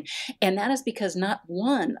we've seen. And that is because not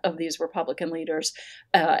one of these Republican leaders,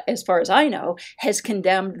 as far as I know, has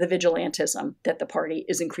condemned the vigilantism that the party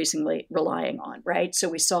is increasingly relying on, right? So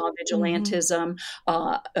we saw vigilantism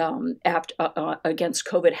against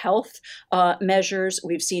COVID health measures.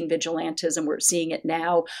 We've seen vigilantism. We're seeing it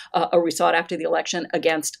now, or we saw it after the election,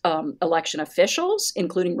 against election officials,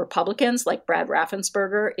 including Republicans like Brad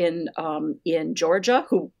Raffensperger in Georgia,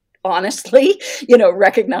 who honestly,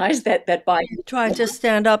 recognize that by Try to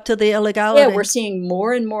stand up to the illegality. yeah, we're seeing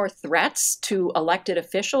more and more threats to elected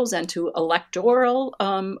officials and to electoral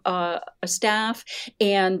staff,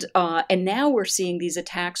 and now we're seeing these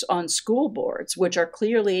attacks on school boards, which are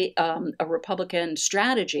clearly a Republican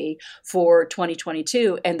strategy for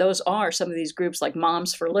 2022. And those are some of these groups like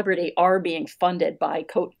Moms for Liberty are being funded by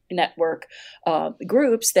Koch network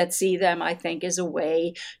groups that see them, I think, as a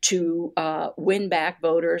way to win back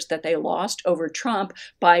voters that they lost over Trump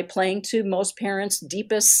by playing to most parents'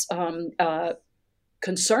 deepest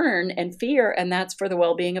concern and fear, and that's for the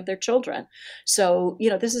well-being of their children. So,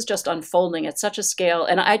 this is just unfolding at such a scale.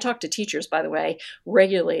 And I talk to teachers, by the way,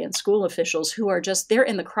 regularly, and school officials who are they're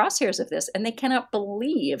in the crosshairs of this, and they cannot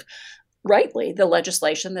believe, rightly, the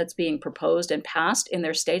legislation that's being proposed and passed in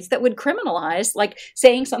their states that would criminalize, like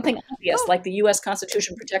saying something obvious, like the U.S.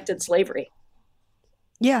 Constitution protected slavery.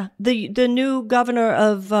 Yeah, the new governor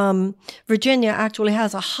of Virginia actually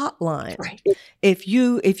has a hotline. Right. If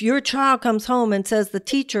your child comes home and says the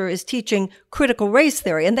teacher is teaching critical race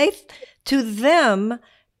theory, and to them,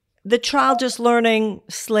 the child just learning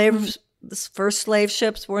the first slave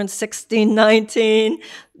ships were in 1619.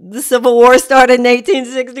 The Civil War started in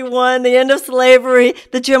 1861. The end of slavery,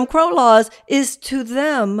 the Jim Crow laws, is to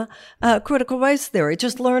them critical race theory.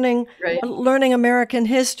 Just learning American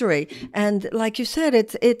history. And like you said,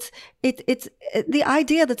 it's the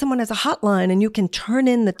idea that someone has a hotline and you can turn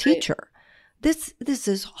in the teacher. This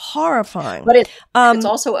is horrifying. But it's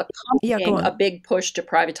also accompanying a big push to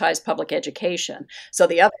privatize public education. So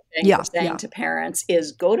the other thing we're saying to parents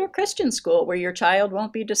is go to a Christian school where your child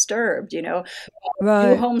won't be disturbed, Do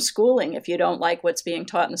homeschooling if you don't like what's being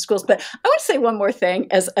taught in the schools. But I want to say one more thing.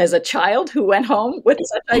 As a child who went home with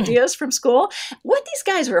such ideas from school, what these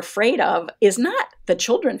guys are afraid of is not the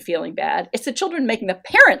children feeling bad. It's the children making the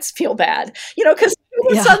parents feel bad, because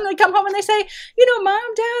suddenly come home and they say,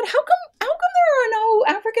 Mom, Dad, how come there are no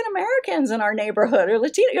African Americans in our neighborhood or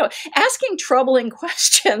Latino, asking troubling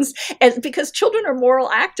questions because children are moral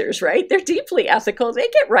actors, right? They're deeply ethical. They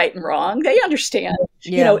get right and wrong. They understand,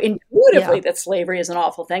 intuitively that slavery is an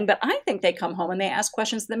awful thing. But I think they come home and they ask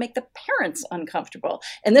questions that make the parents uncomfortable.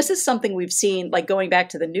 And this is something we've seen, like going back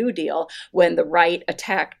to the New Deal, when the right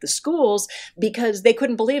attacked the schools because they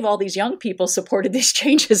couldn't believe all these young people supported these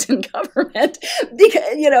changes in government.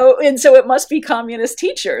 And so it must be communist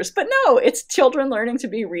teachers. But no, it's children learning to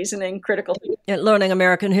be reasoning, critical. And learning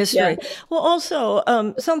American history. Yeah. Well,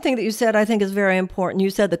 also, something that you said I think is very important. You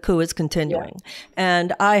said the coup is continuing. Yeah.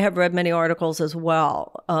 And I have read many articles as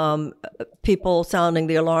well. People sounding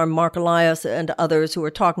the alarm, Mark Elias and others who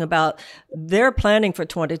are talking about their planning for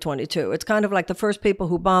 2022. It's kind of like the first people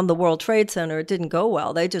who bombed the World Trade Center. It didn't go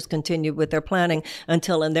well. They just continued with their planning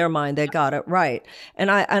until in their mind they got it right. And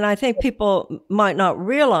I think people might not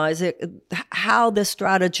realize how this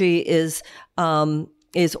strategy is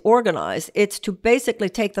organized. It's to basically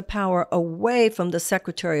take the power away from the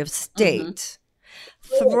Secretary of State,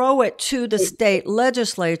 throw it to the state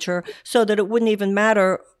legislature so that it wouldn't even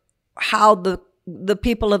matter how the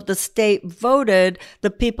people of the state voted. The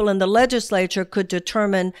people in the legislature could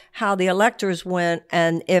determine how the electors went.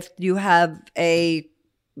 And if you have a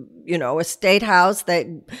state house that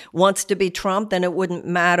wants to be Trump, then it wouldn't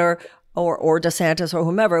matter, or DeSantis or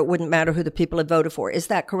whomever, it wouldn't matter who the people had voted for. Is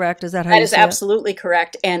that correct? Is that how you see it? That is absolutely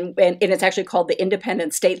correct. And it's actually called the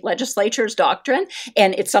Independent State Legislatures Doctrine.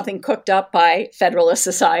 And it's something cooked up by Federalist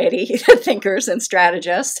Society thinkers and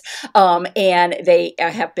strategists. And they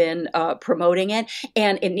have been promoting it.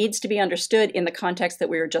 And it needs to be understood in the context that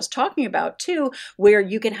we were just talking about, too, where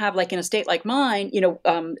you can have, like in a state like mine,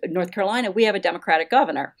 North Carolina, we have a Democratic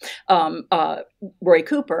governor, Roy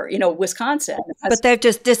Cooper, Wisconsin. But they've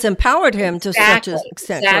just disempowered him to such an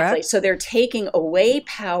extent, correct? So they're taking away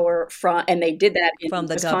power from, and they did that in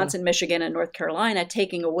Wisconsin, Michigan, and North Carolina,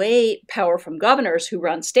 taking away power from governors who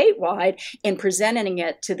run statewide and presenting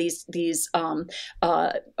it to these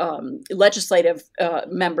legislative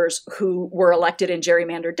members who were elected in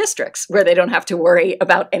gerrymandered districts where they don't have to worry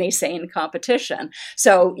about any sane competition.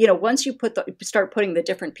 So, once you start putting the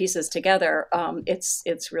different pieces together,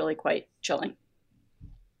 it's really quite chilling.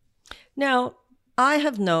 Now, I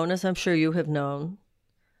have known, as I'm sure you have known,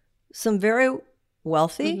 some very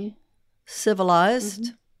wealthy,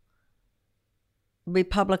 civilized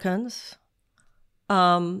Republicans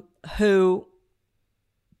who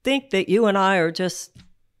think that you and I are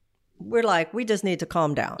we just need to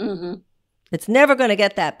calm down. It's never going to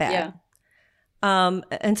get that bad. Yeah.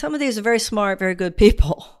 And some of these are very smart, very good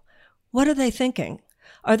people. What are they thinking?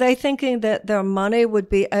 Are they thinking that their money would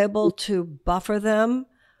be able to buffer them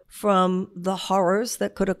from the horrors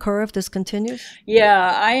that could occur if this continues?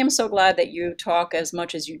 Yeah, I am so glad that you talk as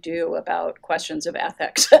much as you do about questions of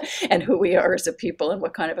ethics and who we are as a people and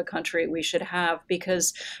what kind of a country we should have.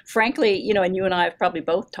 Because frankly, and you and I have probably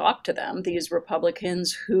both talked to them, these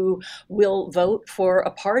Republicans who will vote for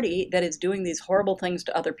a party that is doing these horrible things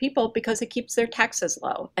to other people because it keeps their taxes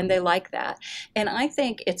low, and they like that. And I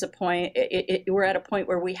think it's a point, we're at a point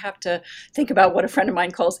where we have to think about what a friend of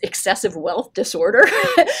mine calls excessive wealth disorder.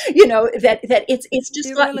 That it's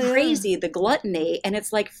just gotten really crazy, the gluttony, and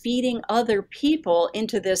it's like feeding other people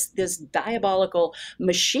into this diabolical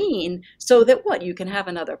machine so that what, you can have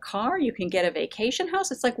another car, you can get a vacation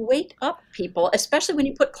house. It's like, wake up, people, especially when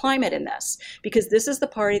you put climate in this, because this is the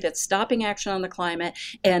party that's stopping action on the climate.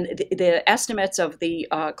 And the estimates of the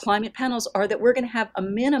climate panels are that we're going to have a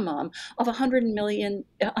minimum of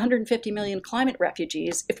 150 million climate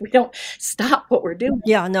refugees if we don't stop what we're doing.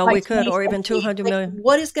 Yeah, no, we could, or even 200 million.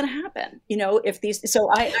 What is going to happen? If these, so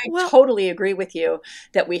I Well, totally agree with you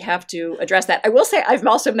that we have to address that. I will say I've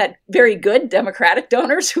also met very good Democratic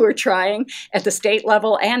donors who are trying at the state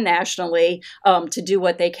level and nationally to do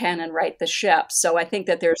what they can and right the ship. So I think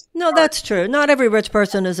that there's no, that's true. Not every rich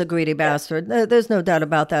person is a greedy bastard. There's no doubt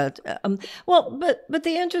about that. But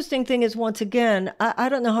the interesting thing is, once again, I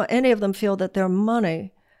don't know how any of them feel that their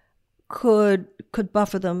money could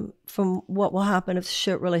buffer them from what will happen if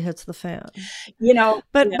shit really hits the fan.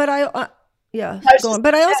 But yeah, go on.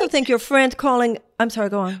 But I also think your friend calling. I'm sorry,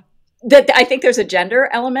 go on. That I think there's a gender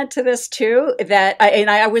element to this too.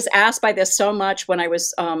 I was asked by this so much when I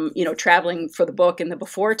was, traveling for the book in the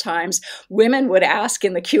before times. Women would ask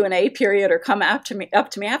in the Q&A period or come up to me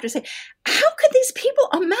after and say, "How could these people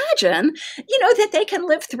imagine, that they can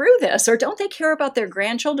live through this, or don't they care about their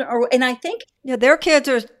grandchildren?" And I think their kids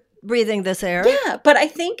are breathing this air. Yeah, but I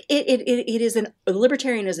think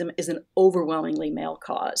libertarianism is an overwhelmingly male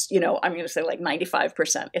cause. I'm going to say like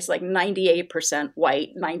 95%. It's like 98% white,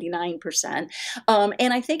 99%.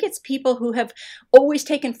 And I think it's people who have always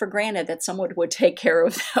taken for granted that someone would take care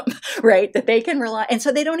of them, right? That they can rely. And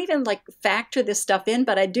so they don't even factor this stuff in.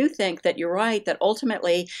 But I do think that you're right, that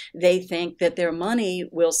ultimately they think that their money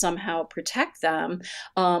will somehow protect them,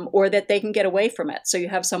 or that they can get away from it. So you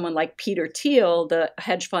have someone like Peter Thiel, the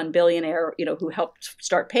hedge fund billionaire, who helped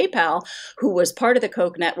start PayPal, who was part of the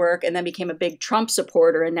Koch network and then became a big Trump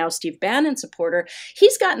supporter and now Steve Bannon supporter.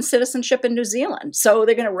 He's gotten citizenship in New Zealand. So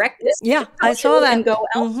they're going to wreck this. Yeah, I saw that. And go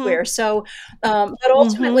elsewhere. So, but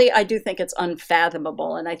ultimately, I do think it's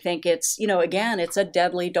unfathomable. And I think it's, again, it's a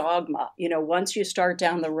deadly dogma. Once you start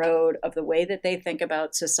down the road of the way that they think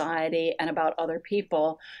about society and about other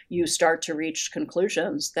people, you start to reach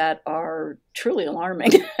conclusions that are truly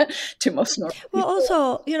alarming to most normal people. Well,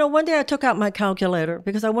 also, one day I took out my calculator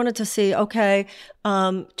because I wanted to see,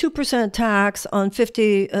 2% tax on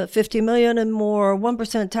 50 million and more,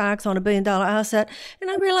 1% tax on $1 billion asset. And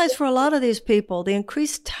I realized for a lot of these people, the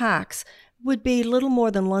increased tax would be little more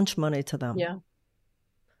than lunch money to them. Yeah.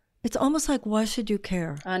 It's almost like, why should you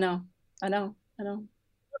care? I know.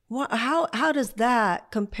 How does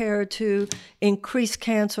that compare to increased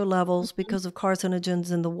cancer levels because of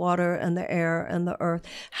carcinogens in the water and the air and the earth?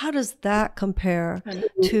 How does that compare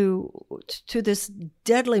to this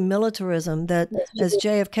deadly militarism that, as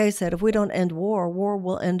JFK said, if we don't end war, war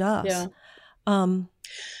will end us? Yeah.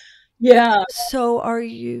 Yeah. So are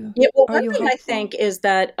you? Yeah, well, one thing I think is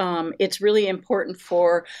that it's really important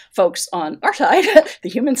for folks on our side, the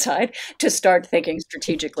human side, to start thinking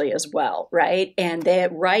strategically as well, right? And the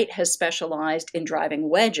right has specialized in driving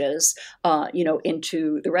wedges,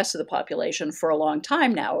 into the rest of the population for a long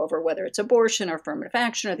time now over whether it's abortion or affirmative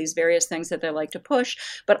action or these various things that they like to push.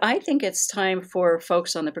 But I think it's time for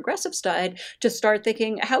folks on the progressive side to start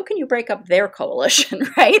thinking, how can you break up their coalition,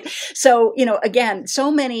 right? So, again, so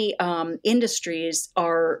many industries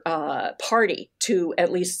are party to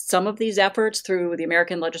at least some of these efforts through the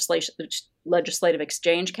American Legislative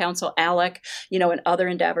Exchange Council, ALEC, and other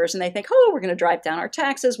endeavors. And they think, we're going to drive down our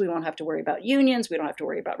taxes. We won't have to worry about unions. We don't have to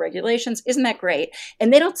worry about regulations. Isn't that great?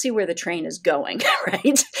 And they don't see where the train is going,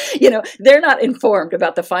 right? They're not informed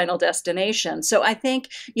about the final destination. So I think,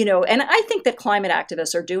 and I think that climate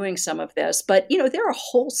activists are doing some of this, but, there are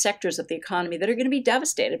whole sectors of the economy that are going to be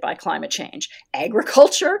devastated by climate change.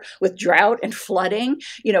 Agriculture with drought and flooding,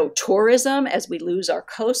 tourism as we lose our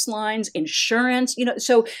coastlines, insurance,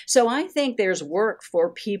 so I think there's work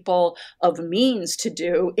for people of means to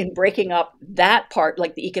do in breaking up that part,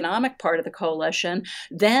 like the economic part of the coalition.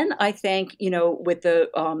 Then I think, with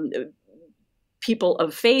the people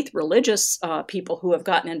of faith, religious people who have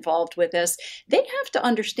gotten involved with this, they have to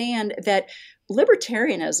understand that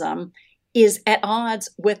libertarianism is at odds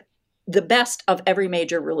with the best of every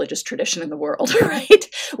major religious tradition in the world, right?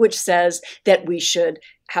 Which says that we should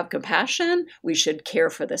have compassion, we should care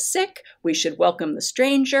for the sick, we should welcome the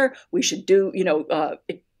stranger, we should do,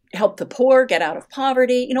 help the poor get out of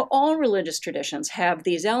poverty. All religious traditions have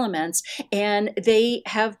these elements, and they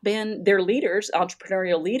have been, their leaders,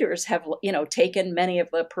 entrepreneurial leaders, have, taken many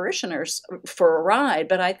of the parishioners for a ride.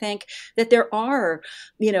 But I think that there are,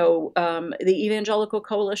 the evangelical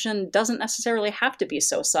coalition doesn't necessarily have to be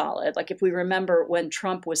so solid. Like if we remember when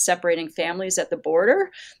Trump was separating families at the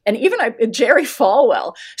border, and even Jerry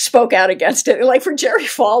Falwell spoke out against it. Like for Jerry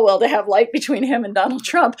Falwell to have light between him and Donald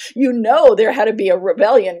Trump, there had to be a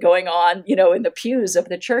rebellion going on, in the pews of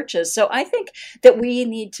the churches. So I think that we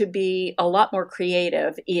need to be a lot more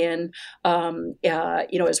creative in,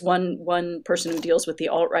 as one person who deals with the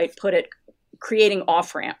alt-right put it, creating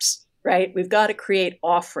off-ramps, right? We've got to create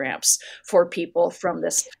off-ramps for people from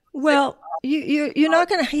this. Well, you're not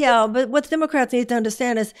going to, but what the Democrats need to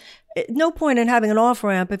understand is no point in having an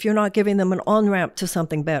off-ramp if you're not giving them an on-ramp to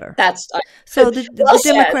something better. So the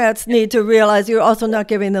Democrats need to realize you're also not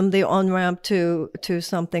giving them the on-ramp to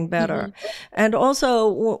something better. Mm-hmm. And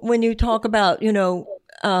also when you talk about,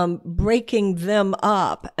 breaking them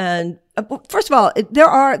up, and first of all,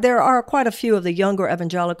 there are quite a few of the younger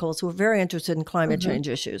evangelicals who are very interested in climate mm-hmm. change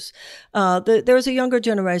issues. There's a younger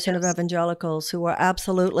generation of evangelicals who are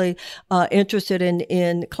absolutely interested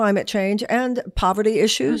in climate change and poverty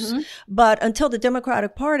issues. Mm-hmm. But until the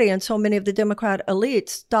Democratic Party and so many of the Democrat elites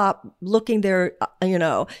stop looking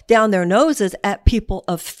down their noses at people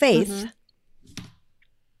of faith. Mm-hmm.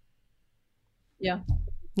 Yeah.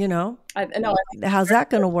 How's that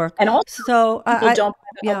going to work? And also, people don't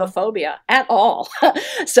have homophobia at all.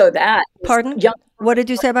 So that pardon? What did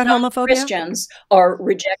you say about homophobia? Christians are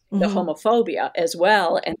rejecting the homophobia as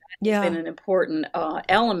well, and that's been an important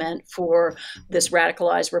element for this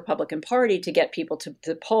radicalized Republican Party to get people to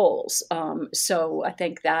the polls. So I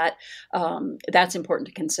think that that's important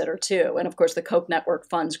to consider too. And of course, the Koch network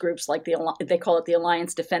funds groups like they call it the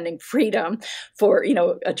Alliance Defending Freedom for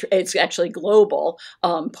it's actually global,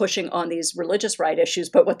 pushing on these religious right issues.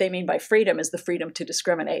 But what they mean by freedom is the freedom to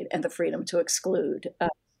discriminate and the freedom to exclude.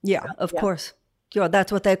 Of course. Yeah,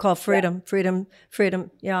 that's what they call freedom, freedom.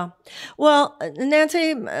 Yeah. Well,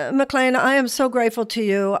 Nancy McLean, I am so grateful to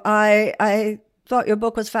you. I thought your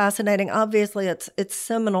book was fascinating. Obviously, it's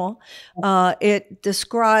seminal. It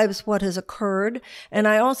describes what has occurred. And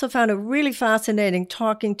I also found it really fascinating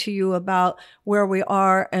talking to you about where we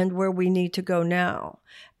are and where we need to go now.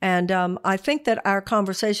 And I think that our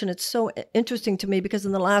conversation, it's so interesting to me because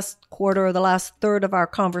in the last quarter or the last third of our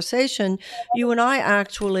conversation, you and I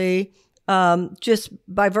actually, just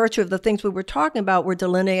by virtue of the things we were talking about, we're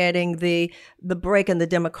delineating the break in the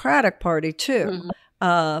Democratic Party too,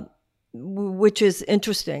 mm-hmm. Which is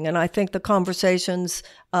interesting. And I think the conversations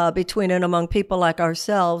between and among people like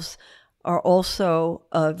ourselves are also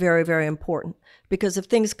very, very important. Because if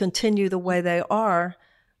things continue the way they are,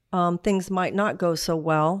 things might not go so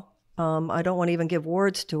well. I don't want to even give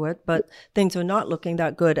words to it, but things are not looking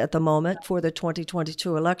that good at the moment for the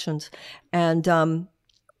 2022 elections. And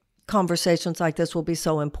conversations like this will be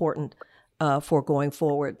so important for going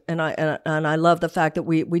forward. And I love the fact that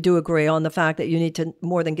we do agree on the fact that you need to,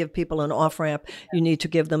 more than give people an off-ramp, you need to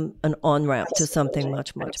give them an on-ramp to something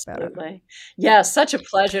much, much better. Yeah, such a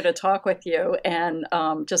pleasure to talk with you, and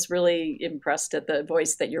just really impressed at the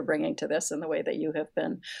voice that you're bringing to this and the way that you have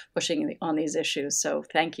been pushing on these issues. So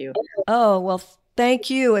thank you. Oh, well, thank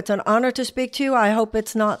you. It's an honor to speak to you. I hope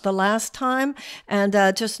it's not the last time. And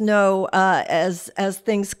just know, as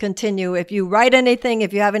things continue, if you write anything,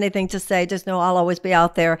 if you have anything to say, just know I'll always be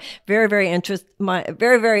out there, very, very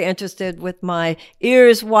interested, with my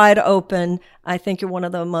ears wide open. I think you're one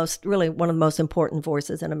of the most important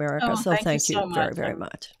voices in America. So thank you so much. Very, very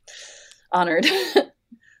much. Honored.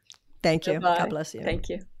 Thank you. Goodbye. God bless you. Thank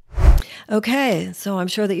you. Okay, so I'm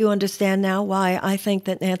sure that you understand now why I think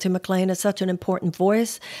that Nancy McLean is such an important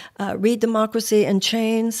voice. Read Democracy in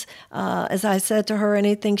Chains. As I said to her,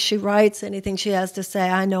 anything she writes, anything she has to say,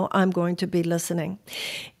 I know I'm going to be listening.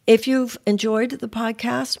 If you've enjoyed the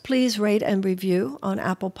podcast, please rate and review on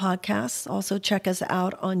Apple Podcasts. Also check us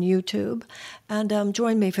out on YouTube and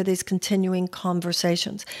join me for these continuing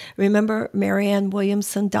conversations. Remember,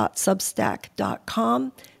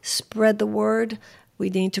 MarianneWilliamson.substack.com. Spread the word. We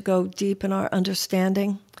need to go deep in our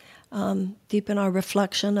understanding, deep in our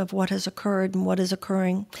reflection of what has occurred and what is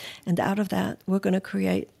occurring. And out of that, we're going to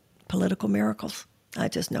create political miracles. I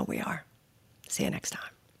just know we are. See you next time.